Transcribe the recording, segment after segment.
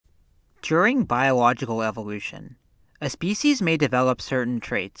During biological evolution, a species may develop certain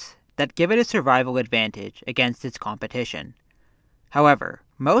traits that give it a survival advantage against its competition. However,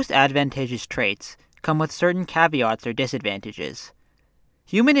 most advantageous traits come with certain caveats or disadvantages.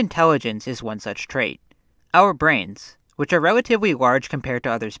 Human intelligence is one such trait. Our brains, which are relatively large compared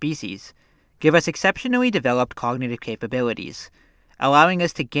to other species, give us exceptionally developed cognitive capabilities, allowing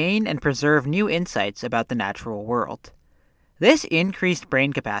us to gain and preserve new insights about the natural world. This increased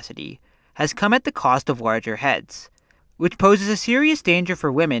brain capacity has come at the cost of larger heads, which poses a serious danger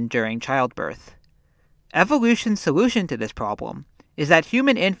for women during childbirth. Evolution's solution to this problem is that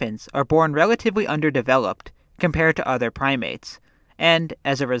human infants are born relatively underdeveloped compared to other primates, and,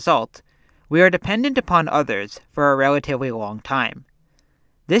 as a result, we are dependent upon others for a relatively long time.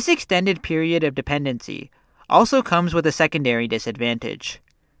 This extended period of dependency also comes with a secondary disadvantage.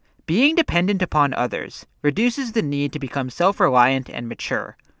 Being dependent upon others reduces the need to become self-reliant and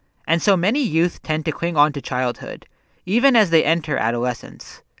mature, and so many youth tend to cling on to childhood, even as they enter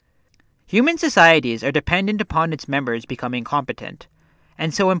adolescence. Human societies are dependent upon its members becoming competent,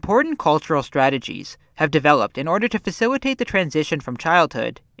 and so important cultural strategies have developed in order to facilitate the transition from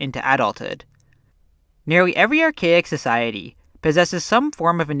childhood into adulthood. Nearly every archaic society possesses some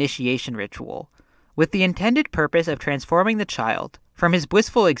form of initiation ritual, with the intended purpose of transforming the child from his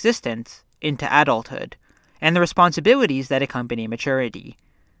blissful existence into adulthood, and the responsibilities that accompany maturity.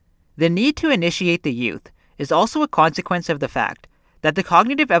 The need to initiate the youth is also a consequence of the fact that the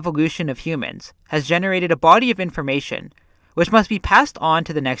cognitive evolution of humans has generated a body of information which must be passed on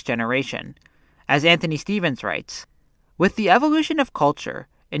to the next generation. As Anthony Stevens writes, "With the evolution of culture,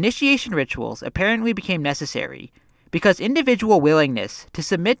 initiation rituals apparently became necessary because individual willingness to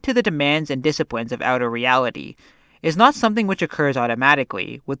submit to the demands and disciplines of outer reality is not something which occurs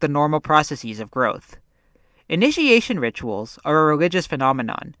automatically with the normal processes of growth. Initiation rituals are a religious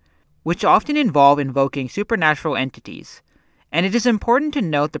phenomenon, which often involve invoking supernatural entities, and it is important to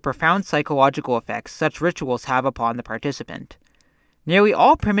note the profound psychological effects such rituals have upon the participant. Nearly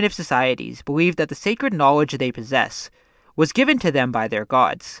all primitive societies believe that the sacred knowledge they possess was given to them by their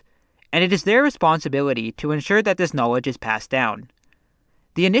gods, and it is their responsibility to ensure that this knowledge is passed down.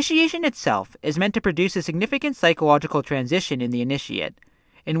 The initiation itself is meant to produce a significant psychological transition in the initiate,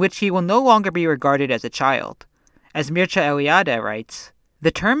 in which he will no longer be regarded as a child. As Mircea Eliade writes,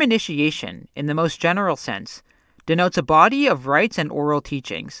 "The term initiation, in the most general sense, denotes a body of rites and oral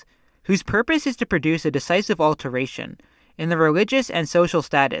teachings, whose purpose is to produce a decisive alteration in the religious and social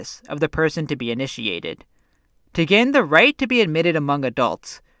status of the person to be initiated. To gain the right to be admitted among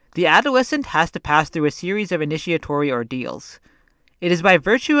adults, the adolescent has to pass through a series of initiatory ordeals. It is by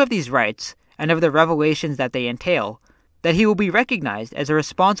virtue of these rites, and of the revelations that they entail, that he will be recognized as a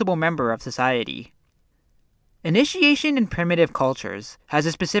responsible member of society." Initiation in primitive cultures has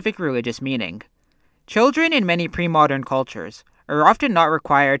a specific religious meaning. Children in many pre-modern cultures are often not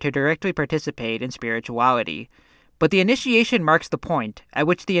required to directly participate in spirituality, but the initiation marks the point at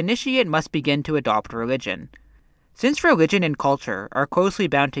which the initiate must begin to adopt religion. Since religion and culture are closely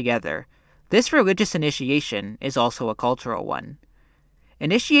bound together, this religious initiation is also a cultural one.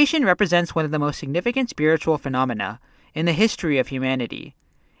 Initiation represents one of the most significant spiritual phenomena in the history of humanity.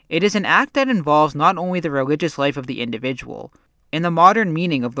 It is an act that involves not only the religious life of the individual. In the modern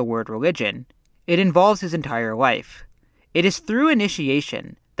meaning of the word religion, it involves his entire life. It is through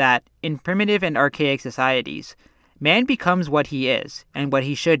initiation that, in primitive and archaic societies, man becomes what he is and what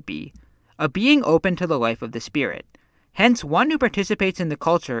he should be, a being open to the life of the spirit, hence one who participates in the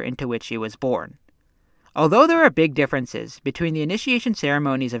culture into which he was born. Although there are big differences between the initiation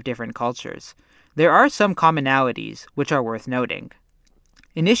ceremonies of different cultures, there are some commonalities which are worth noting.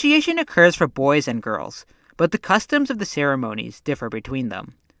 Initiation occurs for boys and girls, but the customs of the ceremonies differ between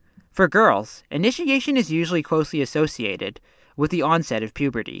them. For girls, initiation is usually closely associated with the onset of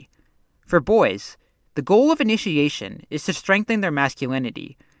puberty. For boys, the goal of initiation is to strengthen their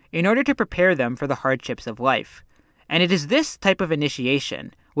masculinity in order to prepare them for the hardships of life, and it is this type of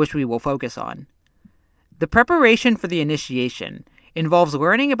initiation which we will focus on. The preparation for the initiation involves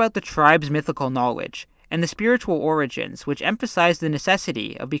learning about the tribe's mythical knowledge and the spiritual origins which emphasize the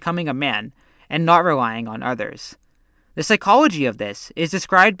necessity of becoming a man and not relying on others. The psychology of this is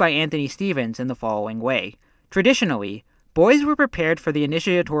described by Anthony Stevens in the following way. Traditionally, boys were prepared for the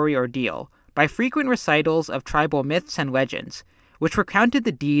initiatory ordeal by frequent recitals of tribal myths and legends, which recounted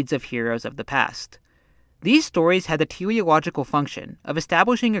the deeds of heroes of the past. These stories had the teleological function of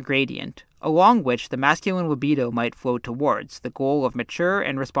establishing a gradient, along which the masculine libido might flow towards the goal of mature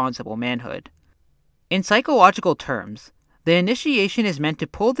and responsible manhood. In psychological terms, the initiation is meant to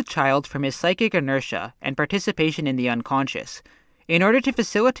pull the child from his psychic inertia and participation in the unconscious, in order to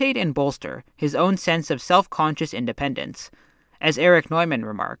facilitate and bolster his own sense of self-conscious independence. As Erich Neumann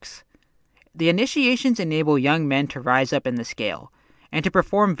remarks, the initiations enable young men to rise up in the scale and to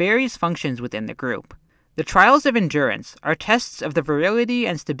perform various functions within the group. The trials of endurance are tests of the virility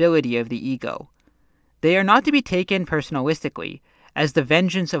and stability of the ego. They are not to be taken personalistically as the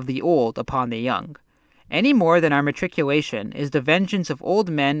vengeance of the old upon the young, any more than our matriculation is the vengeance of old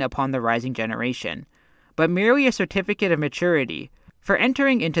men upon the rising generation, but merely a certificate of maturity for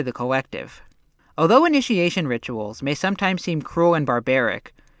entering into the collective. Although initiation rituals may sometimes seem cruel and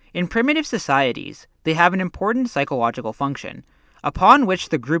barbaric, in primitive societies they have an important psychological function, upon which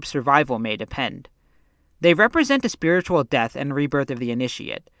the group's survival may depend. They represent a spiritual death and rebirth of the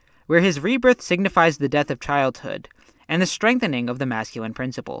initiate, where his rebirth signifies the death of childhood and the strengthening of the masculine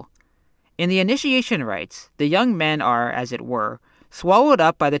principle. In the initiation rites, the young men are, as it were, swallowed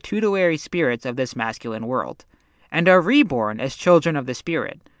up by the tutelary spirits of this masculine world, and are reborn as children of the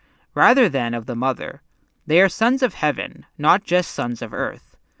spirit, rather than of the mother. They are sons of heaven, not just sons of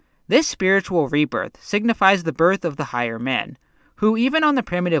earth. This spiritual rebirth signifies the birth of the higher man, who even on the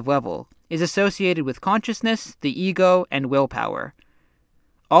primitive level is associated with consciousness, the ego, and willpower.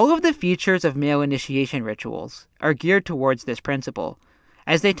 All of the features of male initiation rituals are geared towards this principle,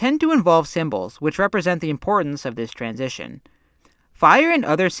 as they tend to involve symbols which represent the importance of this transition. Fire and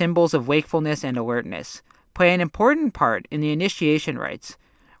other symbols of wakefulness and alertness play an important part in the initiation rites,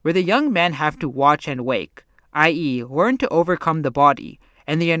 where the young men have to watch and wake, i.e., learn to overcome the body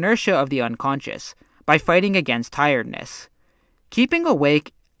and the inertia of the unconscious by fighting against tiredness. Keeping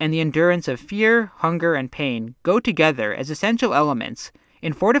awake and the endurance of fear, hunger, and pain go together as essential elements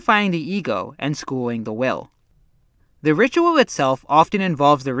in fortifying the ego and schooling the will. The ritual itself often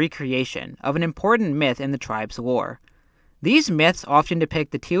involves the recreation of an important myth in the tribe's lore. These myths often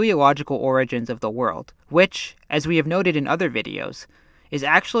depict the teleological origins of the world, which, as we have noted in other videos, is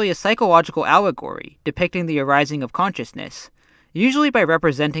actually a psychological allegory depicting the arising of consciousness, usually by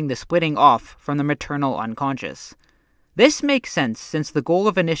representing the splitting off from the maternal unconscious. This makes sense since the goal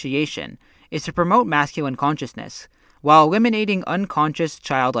of initiation is to promote masculine consciousness, while eliminating unconscious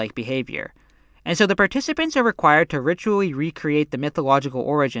childlike behavior, and so the participants are required to ritually recreate the mythological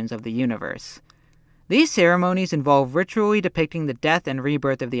origins of the universe. These ceremonies involve ritually depicting the death and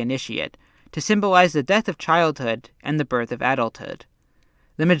rebirth of the initiate, to symbolize the death of childhood and the birth of adulthood.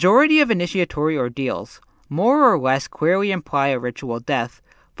 The majority of initiatory ordeals more or less clearly imply a ritual death,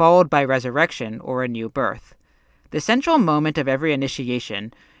 followed by resurrection or a new birth. The central moment of every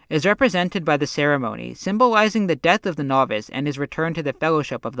initiation is represented by the ceremony symbolizing the death of the novice and his return to the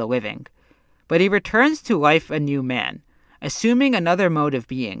fellowship of the living. But he returns to life a new man, assuming another mode of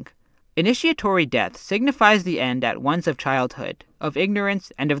being. Initiatory death signifies the end at once of childhood, of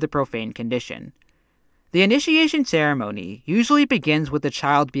ignorance, and of the profane condition. The initiation ceremony usually begins with the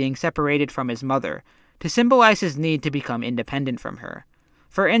child being separated from his mother to symbolize his need to become independent from her.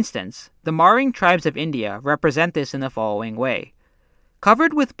 For instance, the Maring tribes of India represent this in the following way.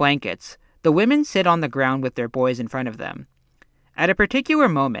 Covered with blankets, the women sit on the ground with their boys in front of them. At a particular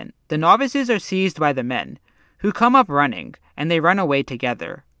moment, the novices are seized by the men, who come up running, and they run away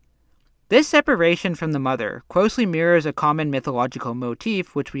together. This separation from the mother closely mirrors a common mythological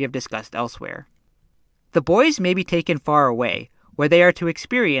motif which we have discussed elsewhere. The boys may be taken far away, where they are to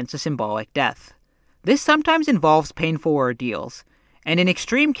experience a symbolic death. This sometimes involves painful ordeals, and in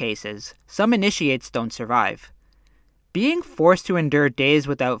extreme cases, some initiates don't survive. Being forced to endure days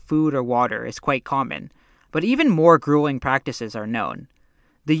without food or water is quite common, but even more grueling practices are known.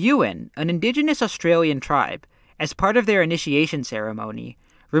 The Yuin, an indigenous Australian tribe, as part of their initiation ceremony,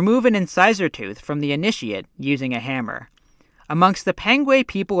 remove an incisor tooth from the initiate using a hammer. Amongst the Pangwe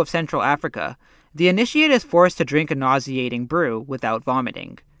people of Central Africa, the initiate is forced to drink a nauseating brew without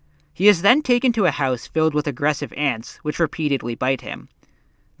vomiting. He is then taken to a house filled with aggressive ants which repeatedly bite him.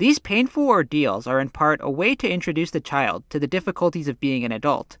 These painful ordeals are in part a way to introduce the child to the difficulties of being an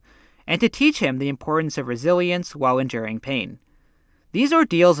adult, and to teach him the importance of resilience while enduring pain. These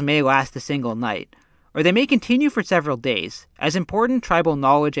ordeals may last a single night, or they may continue for several days, as important tribal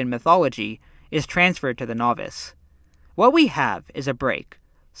knowledge and mythology is transferred to the novice. What we have is a break,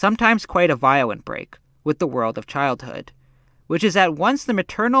 sometimes quite a violent break, with the world of childhood, which is at once the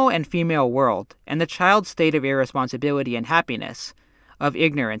maternal and female world and the child's state of irresponsibility and happiness, of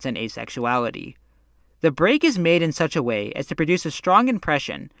ignorance and asexuality. The break is made in such a way as to produce a strong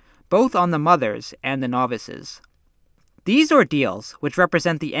impression both on the mothers and the novices. These ordeals, which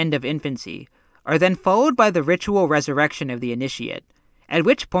represent the end of infancy, are then followed by the ritual resurrection of the initiate, at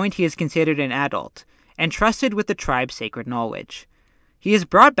which point he is considered an adult, and trusted with the tribe's sacred knowledge. He is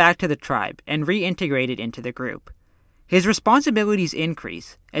brought back to the tribe and reintegrated into the group. His responsibilities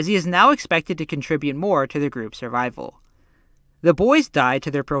increase, as he is now expected to contribute more to the group's survival. The boys die to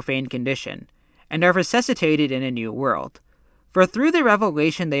their profane condition, and are resuscitated in a new world, for through the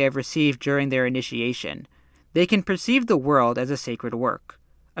revelation they have received during their initiation, they can perceive the world as a sacred work,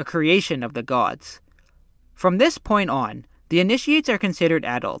 a creation of the gods. From this point on, the initiates are considered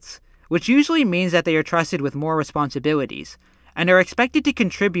adults, which usually means that they are trusted with more responsibilities, and are expected to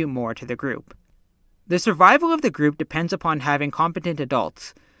contribute more to the group. The survival of the group depends upon having competent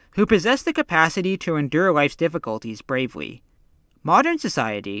adults, who possess the capacity to endure life's difficulties bravely. Modern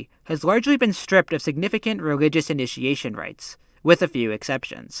society has largely been stripped of significant religious initiation rites, with a few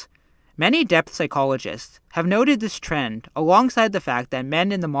exceptions. Many depth psychologists have noted this trend alongside the fact that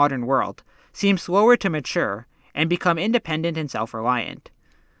men in the modern world seem slower to mature and become independent and self-reliant.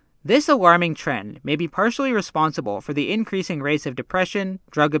 This alarming trend may be partially responsible for the increasing rates of depression,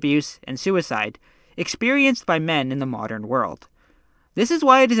 drug abuse, and suicide experienced by men in the modern world. This is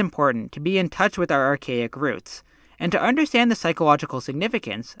why it is important to be in touch with our archaic roots, and to understand the psychological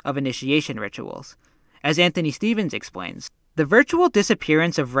significance of initiation rituals. As Anthony Stevens explains, the virtual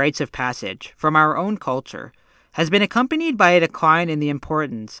disappearance of rites of passage from our own culture has been accompanied by a decline in the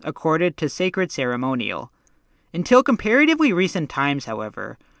importance accorded to sacred ceremonial. Until comparatively recent times,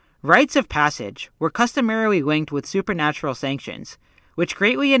 however, rites of passage were customarily linked with supernatural sanctions, which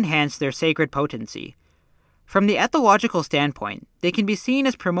greatly enhanced their sacred potency. From the ethological standpoint, they can be seen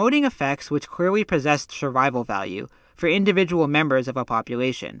as promoting effects which clearly possessed survival value for individual members of a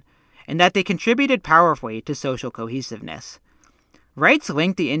population, and that they contributed powerfully to social cohesiveness. Rites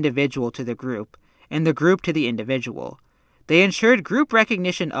linked the individual to the group, and the group to the individual. They ensured group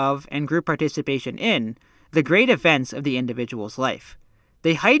recognition of, and group participation in, the great events of the individual's life.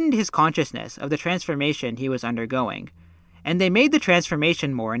 They heightened his consciousness of the transformation he was undergoing, and they made the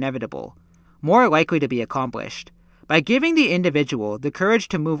transformation more inevitable, more likely to be accomplished, by giving the individual the courage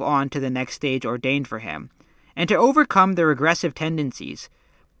to move on to the next stage ordained for him, and to overcome the regressive tendencies,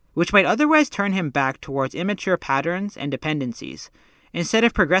 which might otherwise turn him back towards immature patterns and dependencies, instead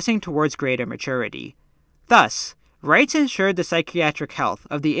of progressing towards greater maturity. Thus, rites ensured the psychiatric health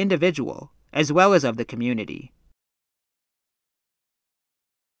of the individual as well as of the community.